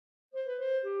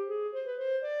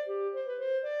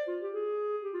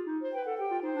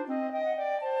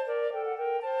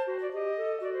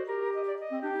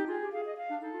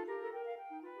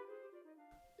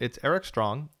it's Eric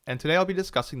Strong, and today I'll be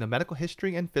discussing the medical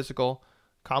history and physical,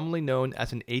 commonly known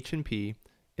as an H&P,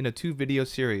 in a 2-video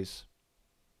series.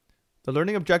 The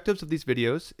learning objectives of these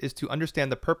videos is to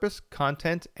understand the purpose,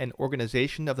 content, and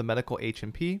organization of the medical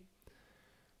H&P,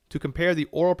 to compare the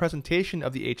oral presentation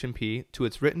of the H&P to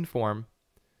its written form,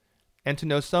 and to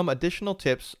know some additional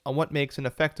tips on what makes an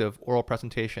effective oral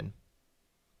presentation.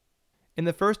 In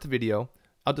the first video,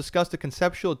 I'll discuss the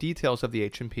conceptual details of the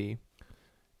H&P.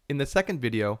 In the second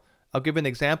video, I'll give an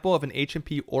example of an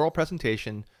H&P oral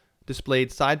presentation displayed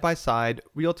side by side,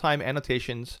 real-time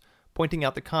annotations pointing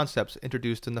out the concepts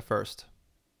introduced in the first.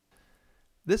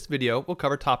 This video will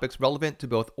cover topics relevant to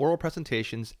both oral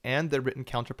presentations and their written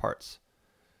counterparts.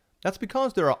 That's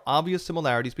because there are obvious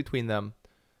similarities between them.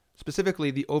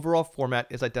 Specifically, the overall format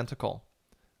is identical.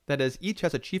 That is, each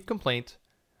has a chief complaint,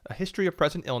 a history of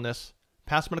present illness,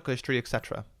 past medical history,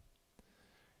 etc.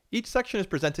 Each section is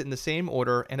presented in the same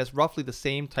order and has roughly the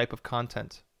same type of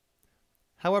content.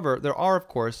 However, there are, of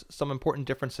course, some important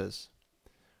differences.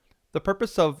 The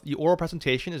purpose of the oral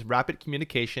presentation is rapid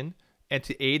communication and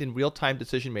to aid in real-time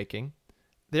decision-making.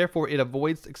 Therefore, it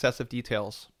avoids excessive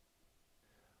details.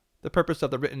 The purpose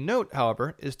of the written note,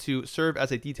 however, is to serve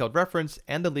as a detailed reference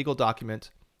and a legal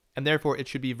document, and therefore it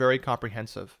should be very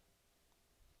comprehensive.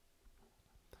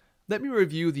 Let me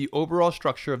review the overall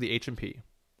structure of the H&P.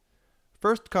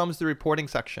 First comes the reporting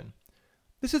section.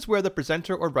 This is where the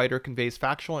presenter or writer conveys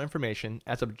factual information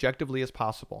as objectively as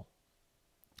possible.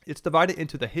 It's divided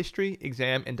into the history,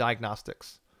 exam, and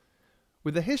diagnostics.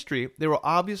 With the history, there will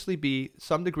obviously be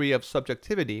some degree of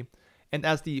subjectivity, and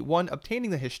as the one obtaining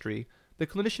the history, the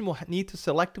clinician will need to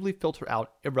selectively filter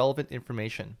out irrelevant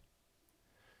information.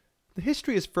 The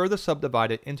history is further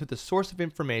subdivided into the source of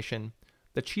information,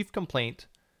 the chief complaint,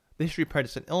 the history of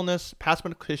present illness, past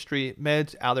medical history,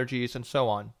 meds, allergies, and so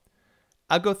on.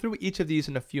 I'll go through each of these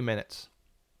in a few minutes.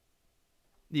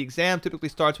 The exam typically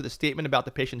starts with a statement about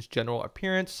the patient's general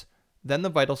appearance, then the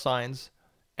vital signs,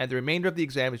 and the remainder of the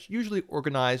exam is usually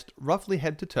organized roughly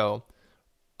head to toe,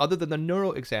 other than the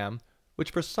neuro exam, which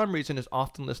for some reason is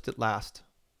often listed last.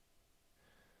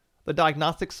 The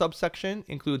diagnostic subsection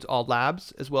includes all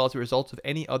labs, as well as the results of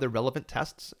any other relevant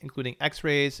tests, including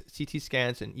X-rays, CT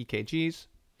scans, and EKGs.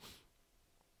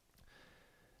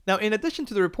 Now, in addition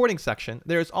to the reporting section,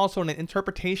 there is also an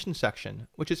interpretation section,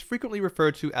 which is frequently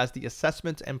referred to as the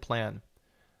assessment and plan.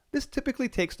 This typically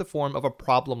takes the form of a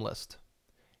problem list.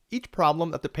 Each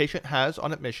problem that the patient has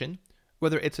on admission,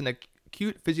 whether it's an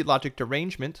acute physiologic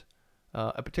derangement,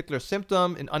 a particular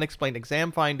symptom, an unexplained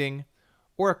exam finding,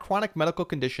 or a chronic medical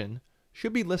condition,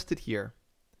 should be listed here.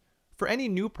 For any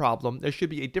new problem, there should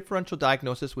be a differential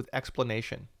diagnosis with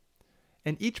explanation.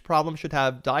 And each problem should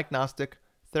have diagnostic,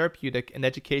 therapeutic, and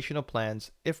educational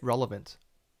plans if relevant.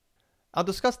 I'll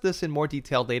discuss this in more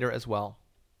detail later as well.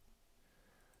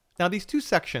 Now, these two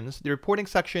sections, the reporting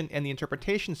section and the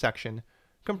interpretation section,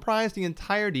 comprise the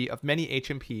entirety of many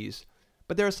H&Ps,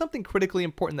 but there is something critically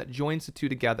important that joins the two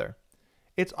together.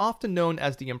 It's often known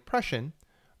as the impression,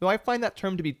 though I find that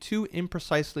term to be too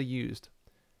imprecisely used.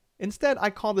 Instead, I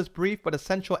call this brief but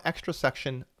essential extra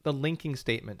section the linking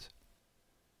statement.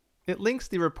 It links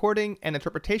the reporting and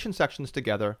interpretation sections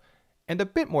together, and a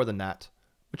bit more than that,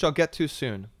 which I'll get to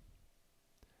soon.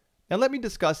 Now let me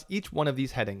discuss each one of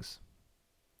these headings.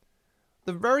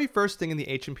 The very first thing in the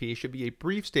H&P should be a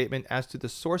brief statement as to the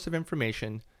source of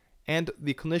information and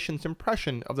the clinician's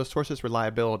impression of the source's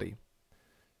reliability.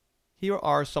 Here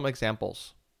are some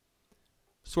examples.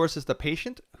 Source is the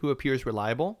patient, who appears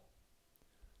reliable.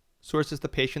 Source is the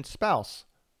patient's spouse,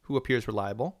 who appears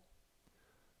reliable.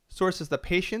 Source is the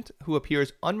patient, who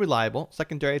appears unreliable,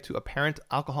 secondary to apparent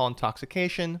alcohol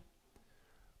intoxication.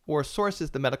 Or source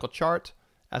is the medical chart,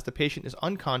 as the patient is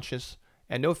unconscious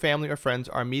and no family or friends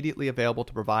are immediately available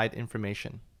to provide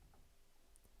information.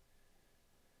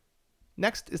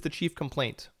 Next is the chief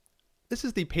complaint. This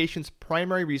is the patient's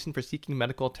primary reason for seeking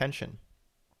medical attention.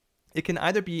 It can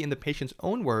either be in the patient's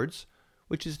own words,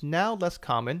 which is now less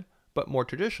common but more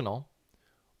traditional,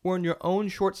 or in your own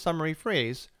short summary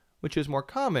phrase, which is more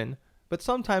common but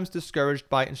sometimes discouraged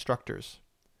by instructors.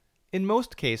 In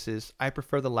most cases, I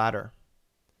prefer the latter.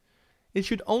 It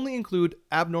should only include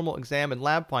abnormal exam and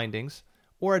lab findings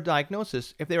or a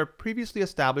diagnosis if they were previously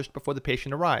established before the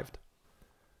patient arrived.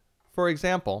 For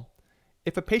example,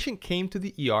 if a patient came to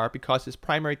the ER because his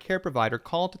primary care provider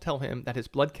called to tell him that his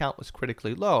blood count was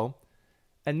critically low,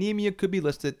 anemia could be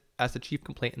listed as the chief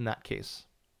complaint in that case.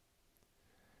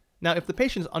 Now, if the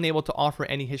patient is unable to offer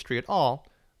any history at all,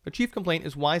 the chief complaint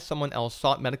is why someone else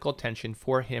sought medical attention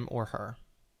for him or her.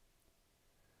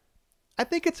 I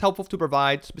think it's helpful to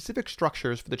provide specific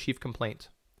structures for the chief complaint.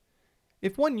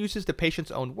 If one uses the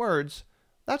patient's own words,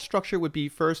 that structure would be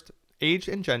first age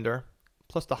and gender,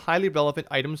 plus the highly relevant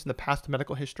items in the past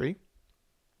medical history,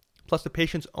 plus the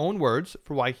patient's own words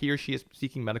for why he or she is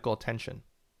seeking medical attention.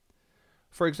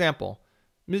 For example,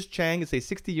 Ms. Chang is a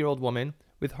 60-year-old woman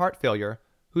with heart failure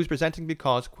who is presenting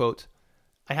because, quote,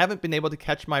 I haven't been able to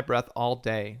catch my breath all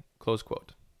day, close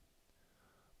quote.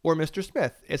 Or Mr.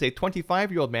 Smith is a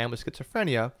 25-year-old man with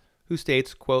schizophrenia who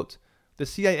states, quote, the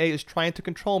CIA is trying to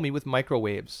control me with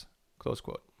microwaves, close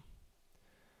quote.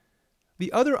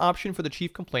 The other option for the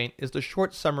chief complaint is the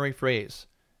short summary phrase.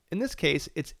 In this case,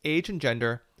 it's age and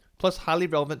gender, plus highly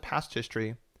relevant past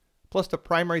history, plus the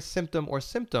primary symptom or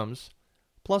symptoms,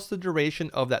 plus the duration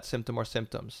of that symptom or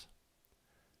symptoms.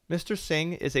 Mr.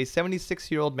 Singh is a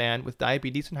 76-year-old man with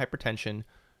diabetes and hypertension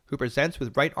who presents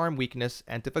with right arm weakness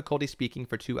and difficulty speaking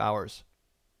for 2 hours.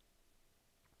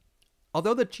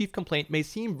 Although the chief complaint may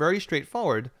seem very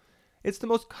straightforward, it's the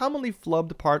most commonly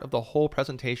flubbed part of the whole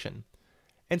presentation.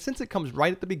 And since it comes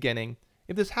right at the beginning,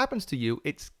 if this happens to you,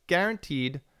 it's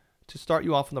guaranteed to start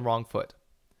you off on the wrong foot.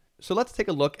 So let's take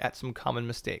a look at some common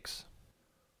mistakes.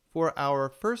 For our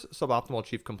first suboptimal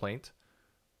chief complaint,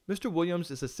 Mr.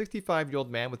 Williams is a 65-year-old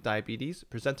man with diabetes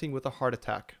presenting with a heart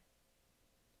attack.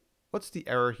 What's the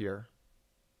error here?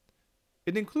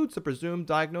 It includes the presumed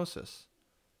diagnosis.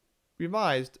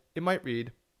 Revised, it might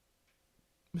read,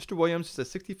 Mr. Williams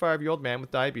is a 65-year-old man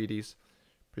with diabetes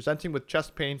presenting with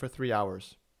chest pain for 3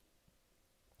 hours.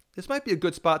 This might be a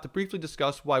good spot to briefly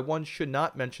discuss why one should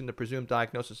not mention the presumed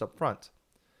diagnosis up front.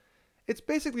 It's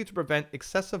basically to prevent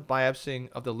excessive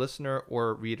biasing of the listener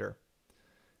or reader.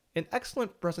 An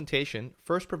excellent presentation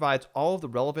first provides all of the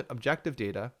relevant objective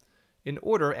data in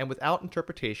order and without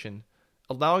interpretation,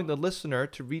 allowing the listener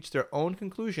to reach their own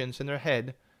conclusions in their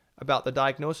head about the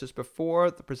diagnosis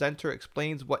before the presenter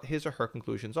explains what his or her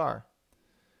conclusions are.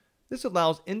 This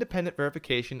allows independent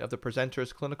verification of the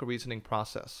presenter's clinical reasoning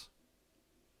process.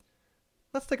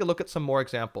 Let's take a look at some more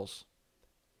examples.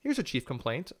 Here's a chief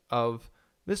complaint of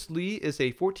Miss Lee is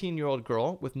a 14-year-old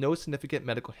girl with no significant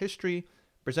medical history,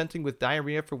 presenting with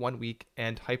diarrhea for 1 week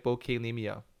and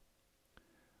hypokalemia.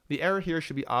 The error here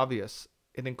should be obvious.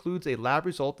 It includes a lab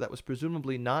result that was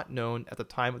presumably not known at the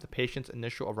time of the patient's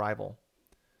initial arrival.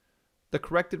 The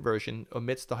corrected version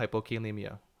omits the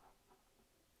hypokalemia.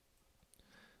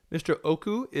 Mr.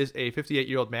 Oku is a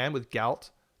 58-year-old man with gout,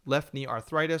 left knee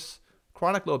arthritis,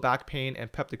 chronic low back pain,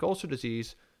 and peptic ulcer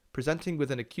disease, presenting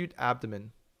with an acute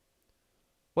abdomen.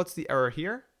 What's the error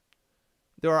here?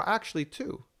 There are actually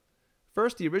two.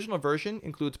 First, the original version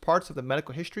includes parts of the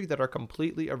medical history that are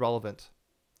completely irrelevant.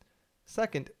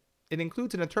 Second, it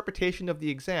includes an interpretation of the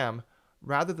exam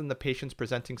rather than the patient's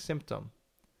presenting symptom.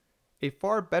 A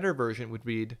far better version would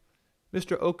read,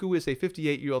 Mr. Oku is a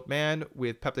 58-year-old man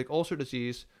with peptic ulcer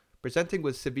disease presenting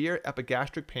with severe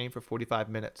epigastric pain for 45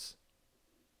 minutes.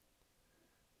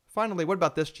 Finally, what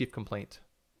about this chief complaint?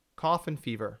 Cough and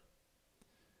fever.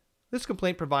 This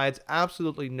complaint provides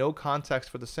absolutely no context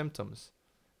for the symptoms.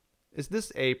 Is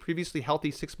this a previously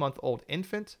healthy 6-month-old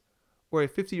infant or a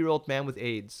 50-year-old man with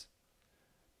AIDS?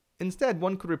 Instead,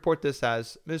 one could report this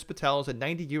as Ms. Patel is a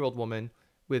 90-year-old woman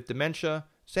with dementia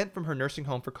sent from her nursing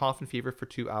home for cough and fever for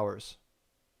 2 hours.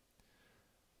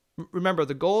 Remember,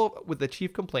 the goal with the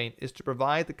chief complaint is to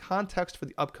provide the context for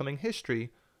the upcoming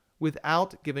history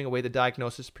without giving away the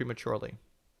diagnosis prematurely.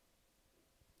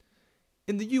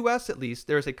 In the US, at least,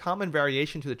 there is a common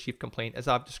variation to the chief complaint as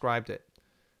I've described it.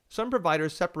 Some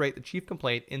providers separate the chief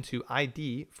complaint into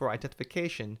ID for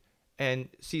identification and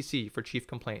CC for chief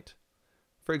complaint.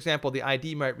 For example, the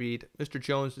ID might read, Mr.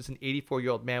 Jones is an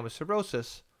 84-year-old man with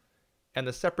cirrhosis, and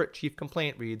the separate chief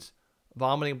complaint reads,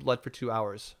 vomiting blood for 2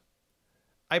 hours.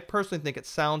 I personally think it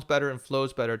sounds better and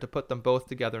flows better to put them both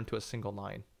together into a single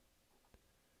line.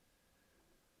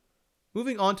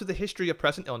 Moving on to the history of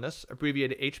present illness,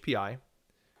 abbreviated HPI.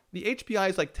 The HPI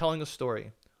is like telling a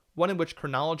story, one in which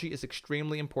chronology is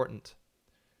extremely important.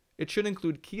 It should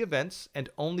include key events and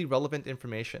only relevant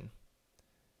information.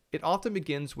 It often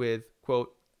begins with,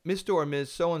 quote, Mr. or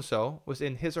Ms. So-and-so was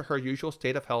in his or her usual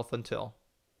state of health until.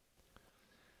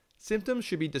 Symptoms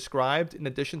should be described in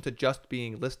addition to just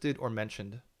being listed or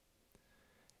mentioned.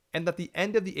 And at the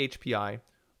end of the HPI,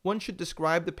 one should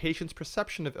describe the patient's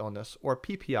perception of illness, or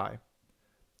PPI.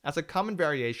 As a common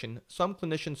variation, some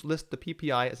clinicians list the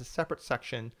PPI as a separate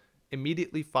section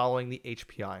immediately following the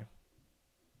HPI.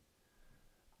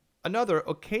 Another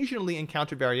occasionally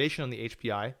encountered variation on the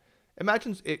HPI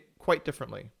imagines it quite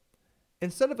differently.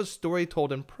 Instead of a story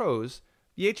told in prose,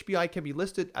 the HPI can be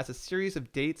listed as a series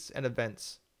of dates and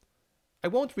events. I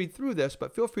won't read through this,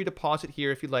 but feel free to pause it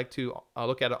here if you'd like to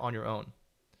look at it on your own.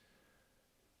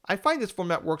 I find this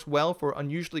format works well for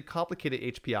unusually complicated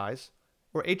HPIs,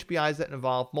 or HPIs that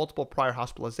involve multiple prior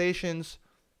hospitalizations,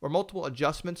 or multiple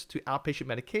adjustments to outpatient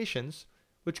medications,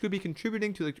 which could be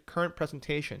contributing to the current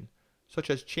presentation, such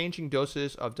as changing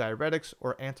doses of diuretics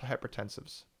or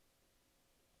antihypertensives.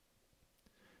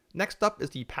 Next up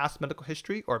is the past medical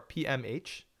history, or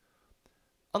PMH.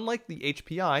 Unlike the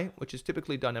HPI, which is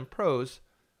typically done in prose,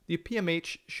 the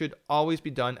PMH should always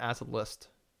be done as a list.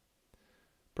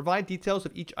 Provide details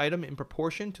of each item in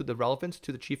proportion to the relevance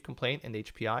to the chief complaint and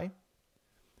HPI.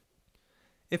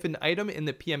 If an item in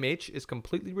the PMH is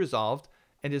completely resolved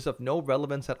and is of no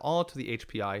relevance at all to the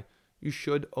HPI, you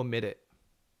should omit it.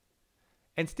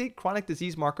 And state chronic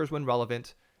disease markers when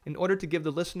relevant in order to give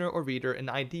the listener or reader an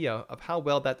idea of how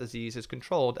well that disease is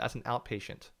controlled as an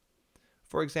outpatient.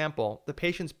 For example, the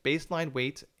patient's baseline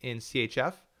weight in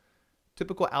CHF,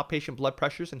 typical outpatient blood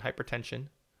pressures and hypertension,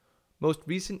 most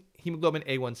recent hemoglobin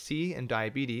A1C and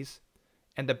diabetes,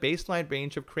 and the baseline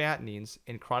range of creatinines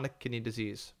in chronic kidney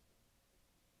disease.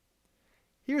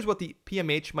 Here's what the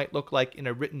PMH might look like in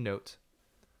a written note.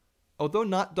 Although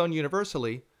not done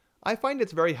universally, I find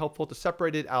it's very helpful to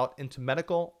separate it out into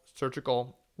medical,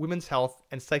 surgical, women's health,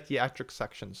 and psychiatric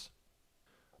sections.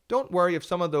 Don't worry if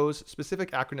some of those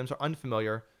specific acronyms are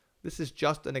unfamiliar, this is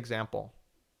just an example.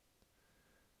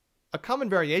 A common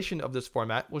variation of this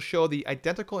format will show the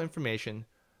identical information,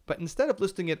 but instead of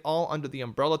listing it all under the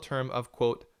umbrella term of,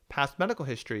 quote, past medical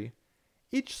history,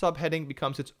 each subheading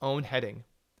becomes its own heading.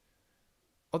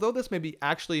 Although this may be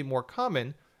actually more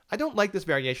common, I don't like this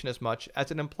variation as much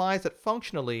as it implies that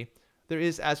functionally there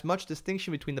is as much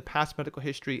distinction between the past medical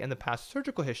history and the past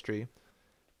surgical history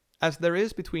as there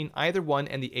is between either one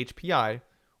and the HPI,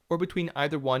 or between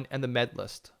either one and the med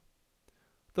list.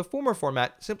 The former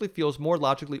format simply feels more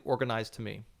logically organized to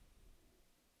me.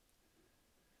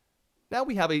 Now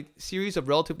we have a series of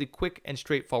relatively quick and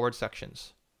straightforward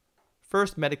sections.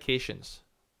 First, medications.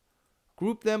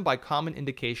 Group them by common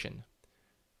indication.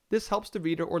 This helps the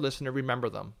reader or listener remember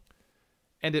them.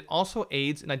 And it also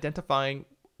aids in identifying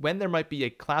when there might be a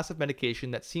class of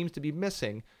medication that seems to be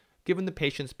missing given the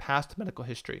patient's past medical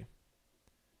history.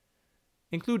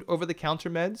 Include over-the-counter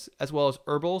meds as well as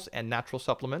herbals and natural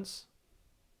supplements.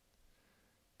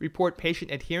 Report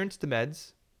patient adherence to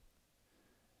meds.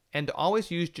 And always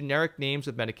use generic names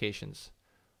of medications.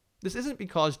 This isn't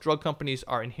because drug companies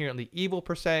are inherently evil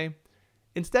per se.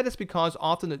 Instead, it's because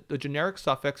often the generic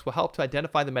suffix will help to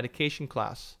identify the medication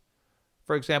class.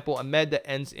 For example, a med that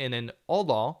ends in an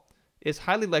olol is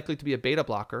highly likely to be a beta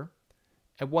blocker,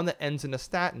 and one that ends in a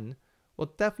statin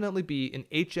will definitely be an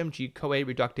HMG-CoA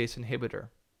reductase inhibitor.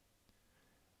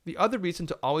 The other reason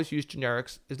to always use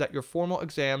generics is that your formal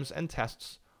exams and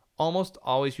tests almost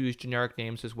always use generic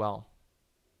names as well.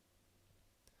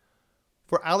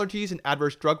 For allergies and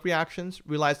adverse drug reactions,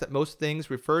 realize that most things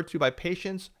referred to by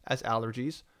patients as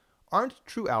allergies aren't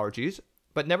true allergies,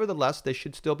 but nevertheless they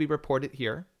should still be reported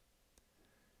here.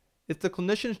 It's the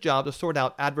clinician's job to sort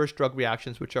out adverse drug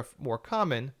reactions which are more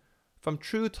common from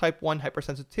true type 1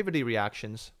 hypersensitivity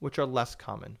reactions which are less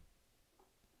common.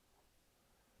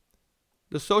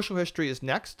 The social history is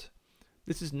next.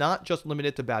 This is not just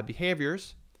limited to bad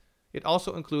behaviors. It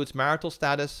also includes marital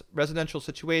status, residential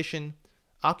situation,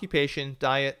 occupation,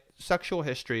 diet, sexual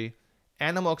history,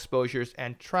 animal exposures,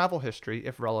 and travel history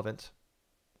if relevant.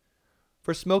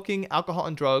 For smoking, alcohol,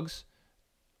 and drugs,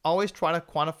 always try to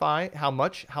quantify how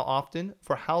much, how often,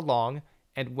 for how long,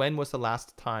 and when was the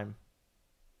last time.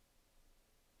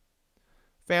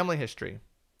 Family history.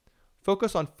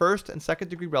 Focus on first and second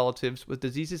degree relatives with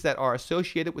diseases that are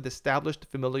associated with established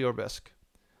familial risk.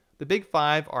 The big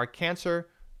five are cancer,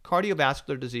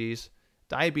 cardiovascular disease,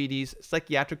 diabetes,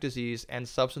 psychiatric disease, and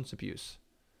substance abuse.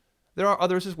 There are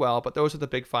others as well, but those are the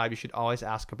big five you should always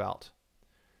ask about.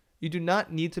 You do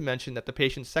not need to mention that the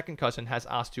patient's second cousin has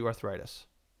osteoarthritis.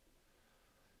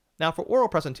 Now, for oral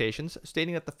presentations,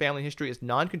 stating that the family history is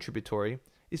non-contributory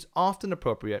is often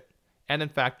appropriate, and in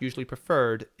fact usually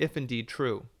preferred, if indeed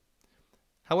true.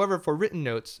 However, for written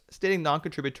notes, stating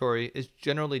non-contributory is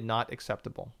generally not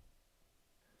acceptable.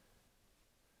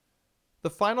 The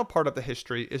final part of the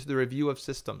history is the review of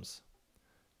systems.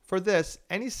 For this,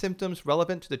 any symptoms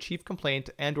relevant to the chief complaint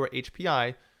and/or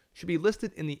HPI should be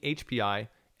listed in the HPI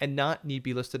and not need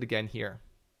be listed again here.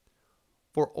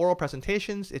 For oral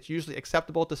presentations, it's usually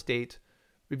acceptable to state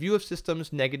review of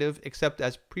systems negative except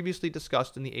as previously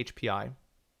discussed in the HPI.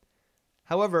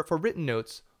 However, for written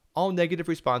notes, all negative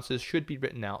responses should be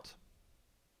written out.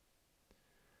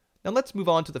 Now let's move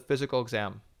on to the physical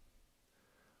exam.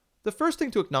 The first thing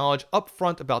to acknowledge up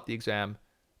front about the exam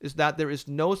is that there is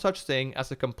no such thing as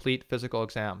a complete physical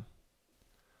exam.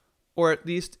 or at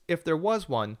least if there was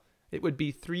one, it would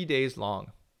be 3 days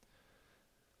long.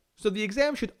 So the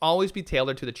exam should always be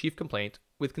tailored to the chief complaint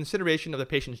with consideration of the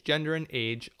patient's gender and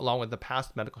age along with the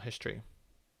past medical history.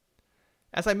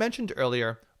 As I mentioned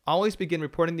earlier, always begin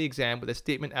reporting the exam with a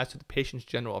statement as to the patient's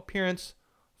general appearance,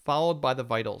 followed by the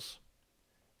vitals,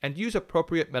 and use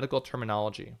appropriate medical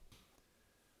terminology.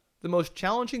 The most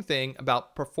challenging thing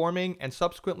about performing and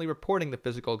subsequently reporting the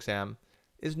physical exam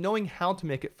is knowing how to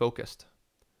make it focused.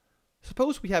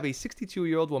 Suppose we have a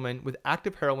 62-year-old woman with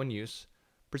active heroin use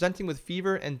presenting with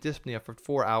fever and dyspnea for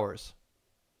 4 hours.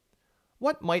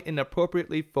 What might an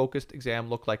appropriately focused exam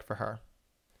look like for her?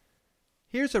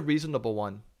 Here's a reasonable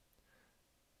one.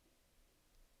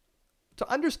 To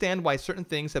understand why certain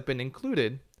things have been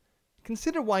included,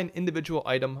 consider why an individual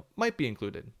item might be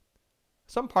included.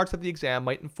 Some parts of the exam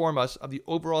might inform us of the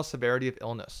overall severity of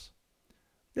illness.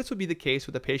 This would be the case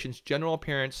with the patient's general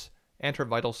appearance and her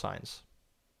vital signs.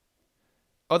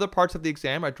 Other parts of the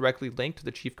exam are directly linked to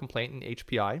the chief complaint in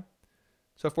HPI.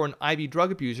 So for an IV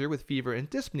drug abuser with fever and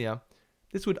dyspnea,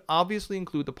 this would obviously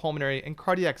include the pulmonary and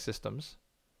cardiac systems,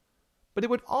 but it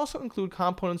would also include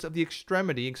components of the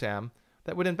extremity exam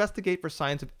that would investigate for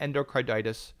signs of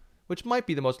endocarditis, which might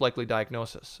be the most likely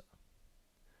diagnosis.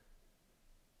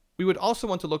 We would also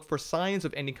want to look for signs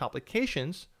of any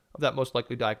complications of that most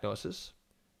likely diagnosis,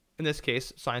 in this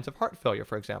case, signs of heart failure,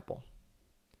 for example.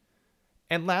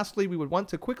 And lastly, we would want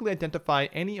to quickly identify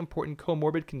any important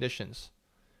comorbid conditions.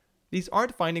 These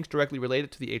aren't findings directly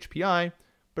related to the HPI,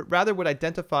 but rather would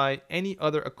identify any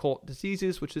other occult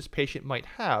diseases which this patient might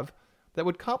have that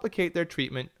would complicate their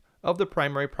treatment of the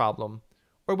primary problem,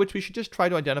 or which we should just try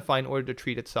to identify in order to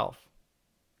treat itself.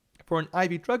 For an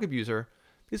IV drug abuser,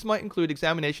 this might include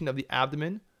examination of the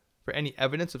abdomen for any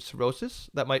evidence of cirrhosis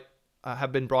that might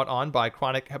have been brought on by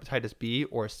chronic hepatitis B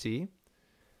or C.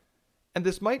 And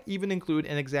this might even include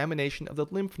an examination of the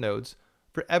lymph nodes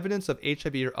for evidence of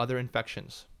HIV or other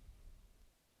infections.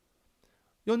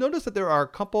 You'll notice that there are a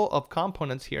couple of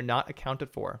components here not accounted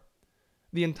for.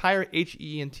 The entire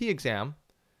HEENT exam,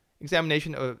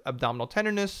 examination of abdominal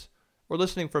tenderness, or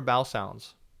listening for bowel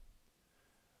sounds.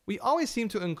 We always seem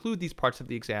to include these parts of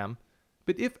the exam,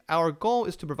 but if our goal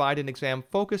is to provide an exam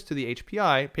focused to the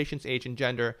HPI, patient's age and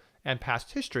gender, and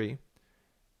past history,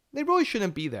 they really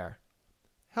shouldn't be there.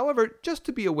 However, just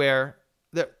to be aware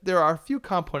that there are a few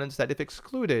components that, if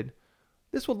excluded,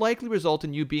 this will likely result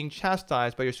in you being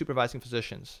chastised by your supervising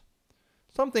physicians.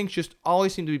 Some things just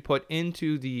always seem to be put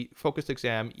into the focused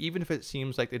exam, even if it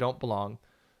seems like they don't belong.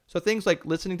 So things like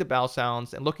listening to bowel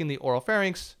sounds and looking at the oral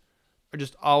pharynx are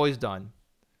just always done.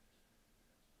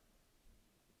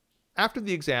 After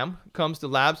the exam comes the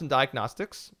labs and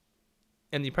diagnostics.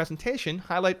 In the presentation,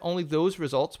 highlight only those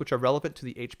results which are relevant to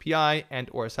the HPI and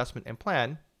or assessment and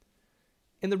plan.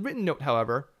 In the written note,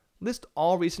 however, list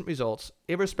all recent results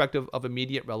irrespective of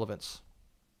immediate relevance.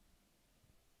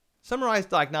 Summarize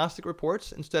diagnostic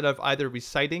reports instead of either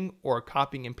reciting or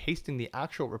copying and pasting the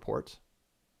actual report.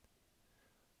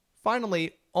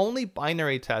 Finally, only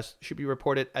binary tests should be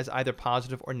reported as either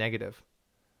positive or negative.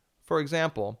 For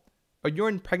example, a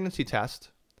urine pregnancy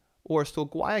test or a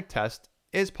stool-Guaiac test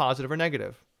is positive or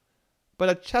negative, but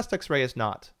a chest x-ray is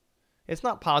not. It's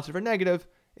not positive or negative,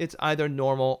 it's either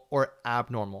normal or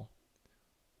abnormal.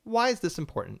 Why is this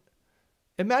important?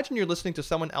 Imagine you're listening to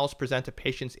someone else present a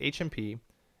patient's HMP,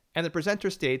 and the presenter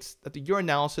states that the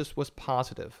urinalysis was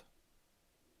positive.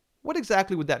 What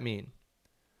exactly would that mean?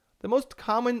 The most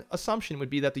common assumption would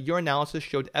be that the urinalysis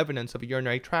showed evidence of a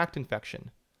urinary tract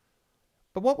infection.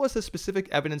 But what was the specific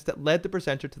evidence that led the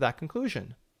presenter to that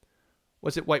conclusion?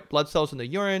 Was it white blood cells in the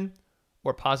urine,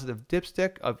 or positive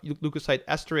dipstick of leukocyte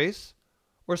esterase,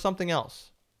 or something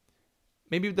else?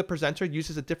 Maybe the presenter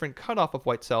uses a different cutoff of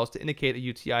white cells to indicate a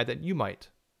UTI than you might.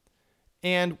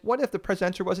 And what if the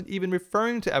presenter wasn't even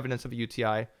referring to evidence of a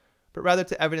UTI, but rather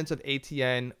to evidence of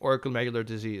ATN or glomerular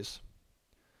disease?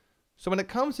 So when it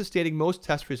comes to stating most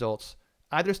test results,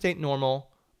 either state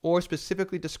normal or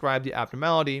specifically describe the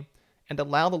abnormality and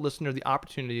allow the listener the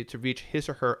opportunity to reach his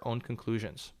or her own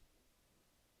conclusions.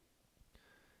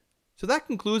 So that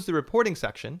concludes the reporting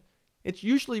section. It's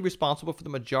usually responsible for the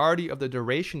majority of the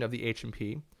duration of the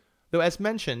HMP, though as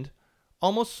mentioned,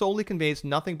 almost solely conveys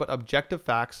nothing but objective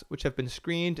facts which have been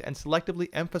screened and selectively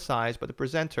emphasized by the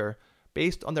presenter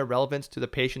based on their relevance to the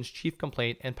patient's chief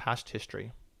complaint and past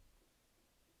history.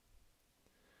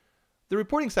 The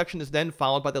reporting section is then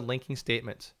followed by the linking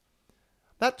statement.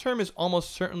 That term is almost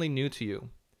certainly new to you.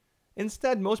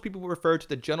 Instead, most people will refer to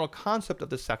the general concept of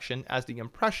this section as the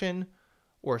impression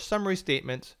or summary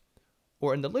statement,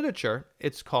 or in the literature,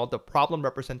 it's called the problem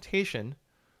representation,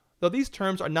 though these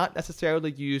terms are not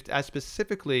necessarily used as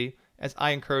specifically as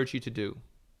I encourage you to do.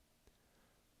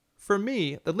 For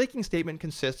me, the linking statement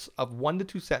consists of 1 to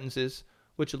 2 sentences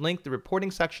which link the reporting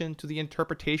section to the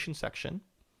interpretation section.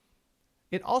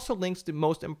 It also links the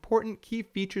most important key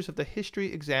features of the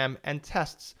history exam and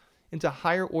tests into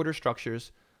higher order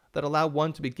structures that allow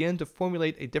one to begin to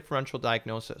formulate a differential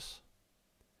diagnosis.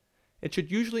 It should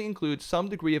usually include some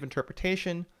degree of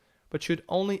interpretation, but should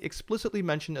only explicitly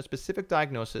mention a specific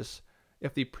diagnosis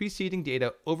if the preceding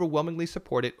data overwhelmingly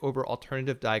support it over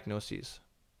alternative diagnoses.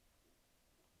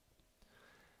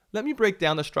 Let me break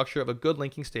down the structure of a good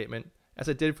linking statement as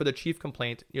I did for the chief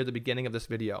complaint near the beginning of this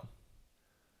video.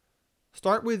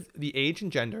 Start with the age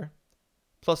and gender,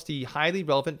 plus the highly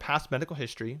relevant past medical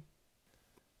history.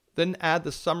 Then add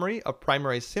the summary of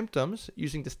primary symptoms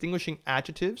using distinguishing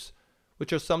adjectives,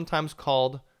 which are sometimes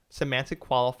called semantic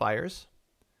qualifiers,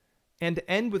 and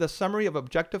end with a summary of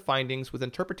objective findings with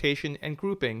interpretation and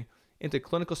grouping into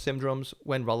clinical syndromes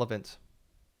when relevant.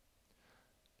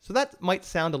 So that might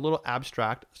sound a little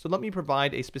abstract, so let me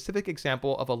provide a specific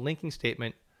example of a linking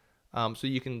statement so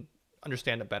you can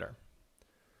understand it better.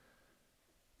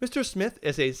 Mr. Smith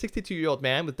is a 62-year-old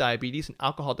man with diabetes and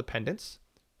alcohol dependence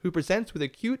who presents with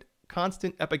acute,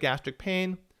 constant epigastric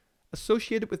pain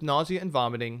associated with nausea and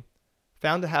vomiting,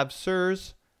 found to have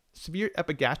SIRS, severe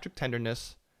epigastric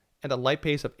tenderness, and a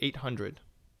lipase of 800.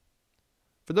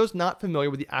 For those not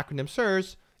familiar with the acronym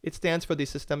SIRS, it stands for the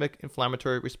Systemic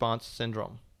Inflammatory Response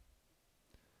Syndrome.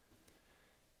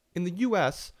 In the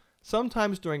US,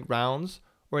 sometimes during rounds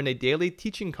or in a daily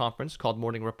teaching conference called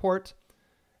Morning Report,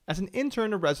 as an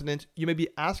intern or resident, you may be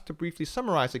asked to briefly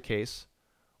summarize a case,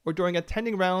 or during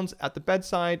attending rounds at the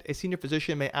bedside, a senior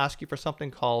physician may ask you for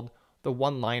something called the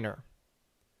one-liner.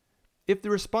 If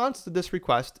the response to this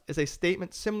request is a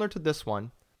statement similar to this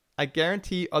one, I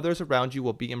guarantee others around you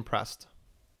will be impressed.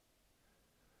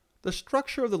 The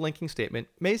structure of the linking statement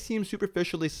may seem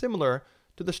superficially similar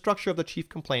to the structure of the chief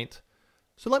complaint,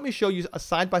 so let me show you a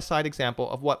side-by-side example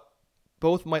of what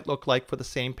both might look like for the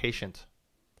same patient.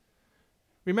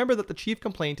 Remember that the chief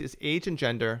complaint is age and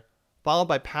gender, followed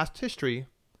by past history,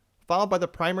 followed by the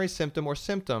primary symptom or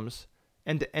symptoms,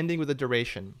 and ending with a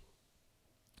duration.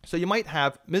 So you might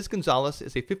have Ms. Gonzalez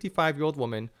is a 55-year-old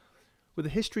woman with a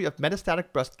history of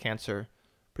metastatic breast cancer,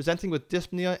 presenting with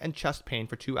dyspnea and chest pain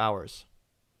for 2 hours.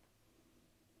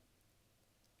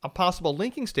 A possible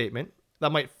linking statement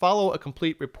that might follow a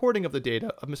complete reporting of the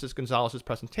data of Mrs. Gonzalez's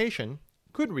presentation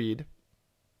could read,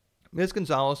 Ms.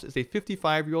 Gonzalez is a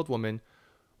 55-year-old woman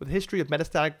with a history of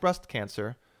metastatic breast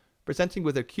cancer, presenting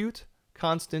with acute,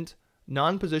 constant,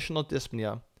 non-positional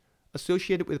dyspnea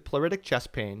associated with pleuritic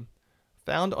chest pain,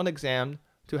 found on exam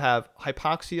to have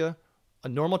hypoxia, a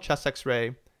normal chest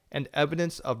x-ray, and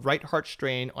evidence of right heart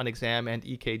strain on exam and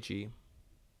EKG.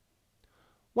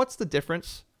 What's the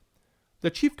difference? The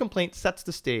chief complaint sets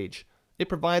the stage. It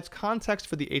provides context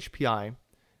for the HPI.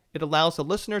 It allows the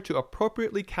listener to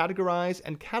appropriately categorize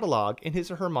and catalog in his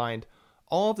or her mind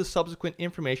all of the subsequent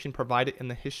information provided in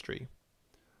the history,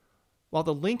 while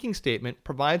the linking statement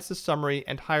provides the summary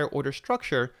and higher order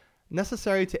structure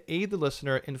necessary to aid the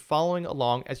listener in following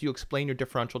along as you explain your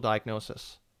differential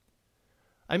diagnosis.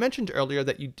 I mentioned earlier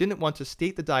that you didn't want to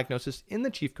state the diagnosis in the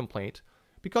chief complaint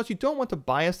because you don't want to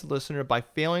bias the listener by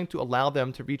failing to allow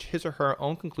them to reach his or her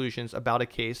own conclusions about a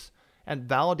case and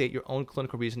validate your own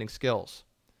clinical reasoning skills.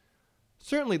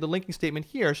 Certainly, the linking statement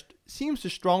here seems to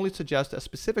strongly suggest a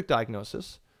specific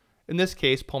diagnosis, in this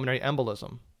case, pulmonary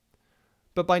embolism.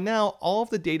 But by now, all of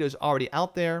the data is already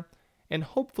out there, and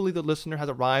hopefully the listener has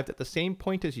arrived at the same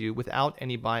point as you without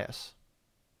any bias.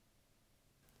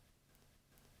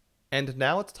 And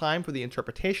now it's time for the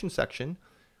interpretation section,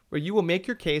 where you will make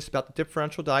your case about the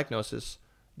differential diagnosis,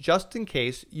 just in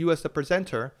case you as the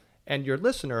presenter and your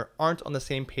listener aren't on the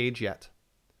same page yet.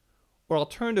 Or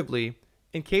alternatively,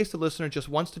 in case the listener just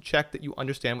wants to check that you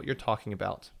understand what you're talking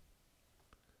about.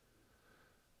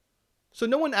 So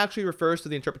no one actually refers to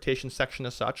the interpretation section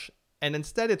as such, and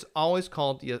instead it's always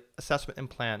called the assessment and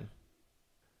plan.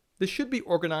 This should be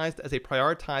organized as a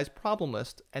prioritized problem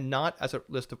list and not as a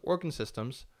list of organ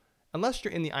systems, unless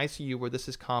you're in the ICU where this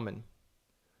is common.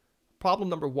 Problem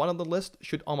number 1 on the list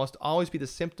should almost always be the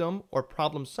symptom or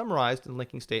problem summarized in the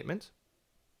linking statement.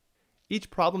 Each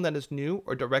problem that is new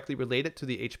or directly related to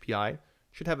the HPI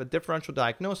should have a differential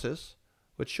diagnosis,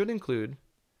 which should include,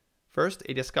 first,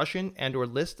 a discussion and or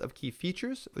list of key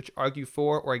features which argue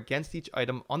for or against each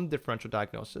item on the differential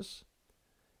diagnosis,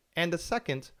 and a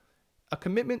second, a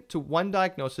commitment to one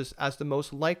diagnosis as the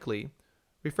most likely,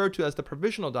 referred to as the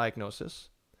provisional diagnosis,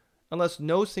 unless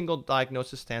no single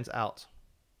diagnosis stands out.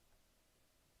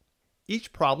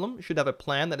 Each problem should have a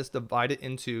plan that is divided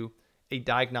into a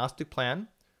diagnostic plan,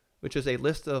 which is a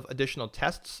list of additional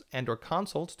tests and/or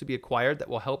consults to be acquired that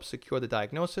will help secure the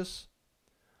diagnosis,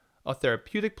 a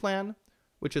therapeutic plan,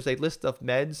 which is a list of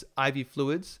meds, IV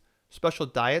fluids, special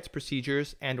diets,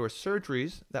 procedures, and/or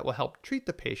surgeries that will help treat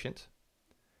the patient,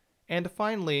 and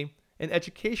finally, an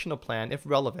educational plan, if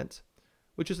relevant,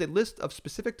 which is a list of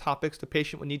specific topics the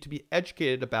patient would need to be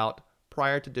educated about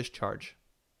prior to discharge.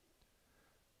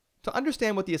 To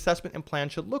understand what the assessment and plan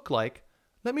should look like,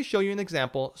 let me show you an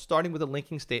example starting with a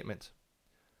linking statement.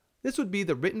 This would be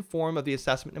the written form of the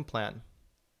assessment and plan.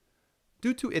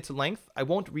 Due to its length, I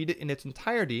won't read it in its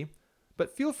entirety, but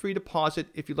feel free to pause it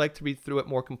if you'd like to read through it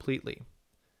more completely.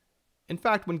 In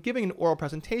fact, when giving an oral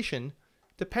presentation,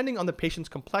 depending on the patient's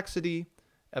complexity,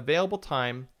 available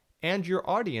time, and your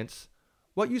audience,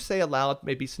 what you say aloud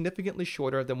may be significantly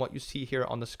shorter than what you see here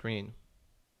on the screen.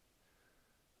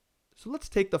 So let's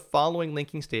take the following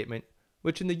linking statement,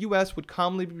 which in the US would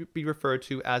commonly be referred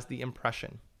to as the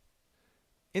impression.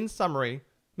 In summary,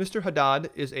 Mr.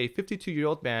 Haddad is a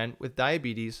 52-year-old man with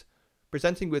diabetes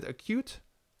presenting with acute,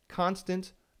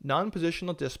 constant,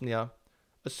 non-positional dyspnea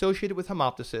associated with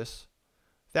hemoptysis,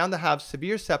 found to have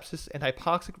severe sepsis and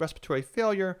hypoxic respiratory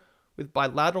failure with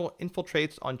bilateral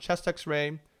infiltrates on chest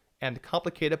x-ray and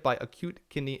complicated by acute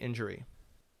kidney injury.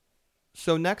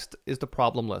 So next is the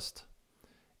problem list.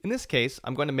 In this case,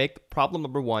 I'm going to make problem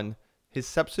number 1 his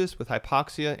sepsis with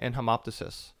hypoxia and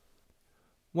hemoptysis.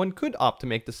 One could opt to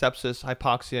make the sepsis,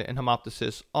 hypoxia, and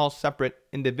hemoptysis all separate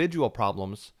individual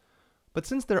problems, but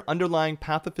since their underlying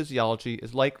pathophysiology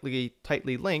is likely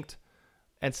tightly linked,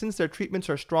 and since their treatments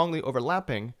are strongly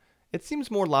overlapping, it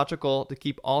seems more logical to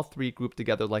keep all 3 grouped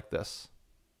together like this.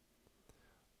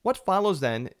 What follows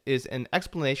then is an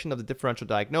explanation of the differential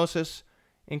diagnosis,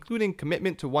 including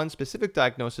commitment to one specific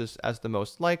diagnosis as the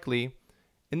most likely,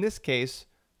 in this case,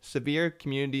 severe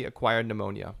community-acquired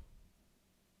pneumonia.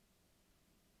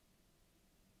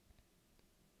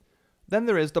 Then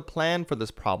there is the plan for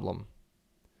this problem.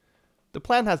 The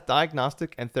plan has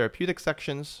diagnostic and therapeutic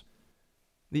sections.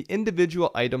 The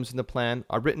individual items in the plan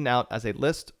are written out as a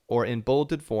list or in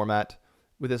bolded format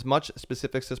with as much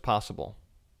specifics as possible.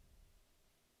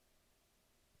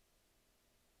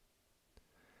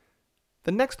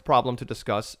 The next problem to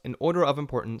discuss, in order of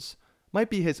importance, might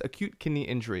be his acute kidney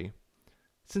injury.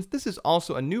 Since this is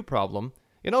also a new problem,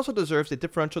 it also deserves a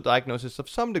differential diagnosis of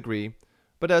some degree,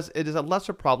 but as it is a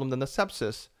lesser problem than the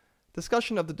sepsis,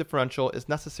 discussion of the differential is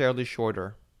necessarily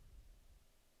shorter.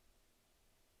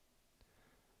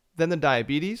 Then the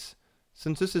diabetes.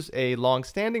 Since this is a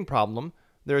long-standing problem,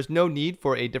 there is no need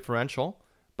for a differential,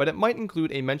 but it might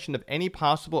include a mention of any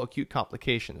possible acute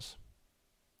complications.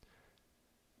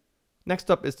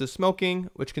 Next up is the smoking,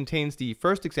 which contains the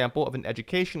first example of an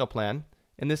educational plan,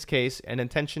 in this case an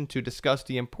intention to discuss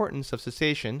the importance of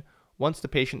cessation once the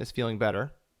patient is feeling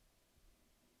better.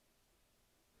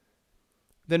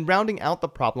 Then rounding out the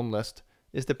problem list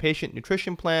is the patient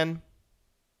nutrition plan,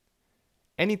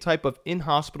 any type of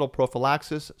in-hospital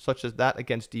prophylaxis such as that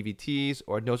against DVTs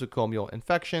or nosocomial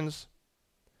infections,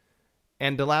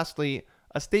 and lastly,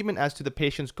 a statement as to the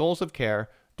patient's goals of care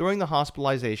during the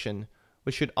hospitalization,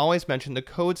 which should always mention the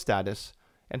code status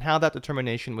and how that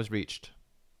determination was reached.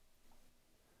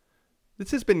 This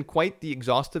has been quite the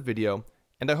exhaustive video,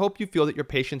 and I hope you feel that your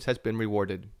patience has been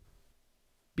rewarded.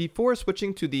 Before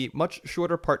switching to the much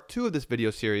shorter part 2 of this video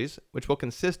series, which will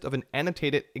consist of an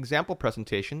annotated example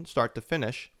presentation start to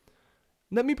finish,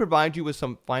 let me provide you with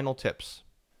some final tips.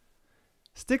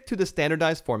 Stick to the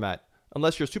standardized format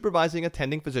unless your supervising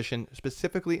attending physician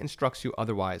specifically instructs you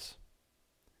otherwise.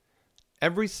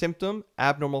 Every symptom,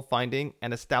 abnormal finding,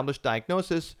 and established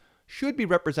diagnosis should be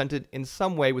represented in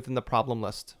some way within the problem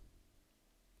list.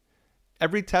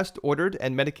 Every test ordered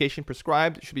and medication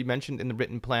prescribed should be mentioned in the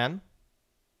written plan.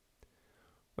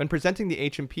 When presenting the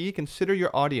H&P, consider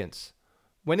your audience.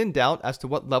 When in doubt as to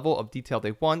what level of detail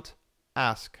they want,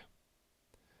 ask.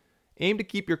 Aim to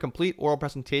keep your complete oral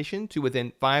presentation to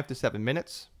within 5 to 7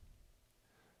 minutes.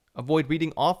 Avoid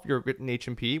reading off your written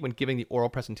H&P when giving the oral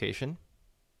presentation.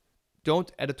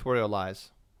 Don't editorialize.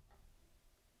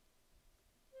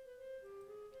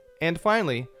 And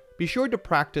finally, be sure to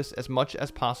practice as much as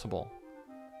possible.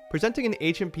 Presenting an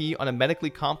H&P on a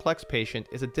medically complex patient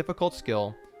is a difficult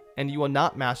skill, and you will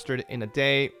not master it in a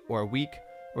day or a week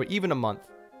or even a month.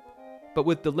 But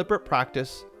with deliberate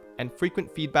practice and frequent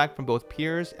feedback from both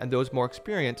peers and those more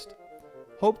experienced,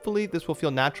 hopefully this will feel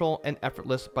natural and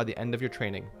effortless by the end of your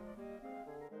training.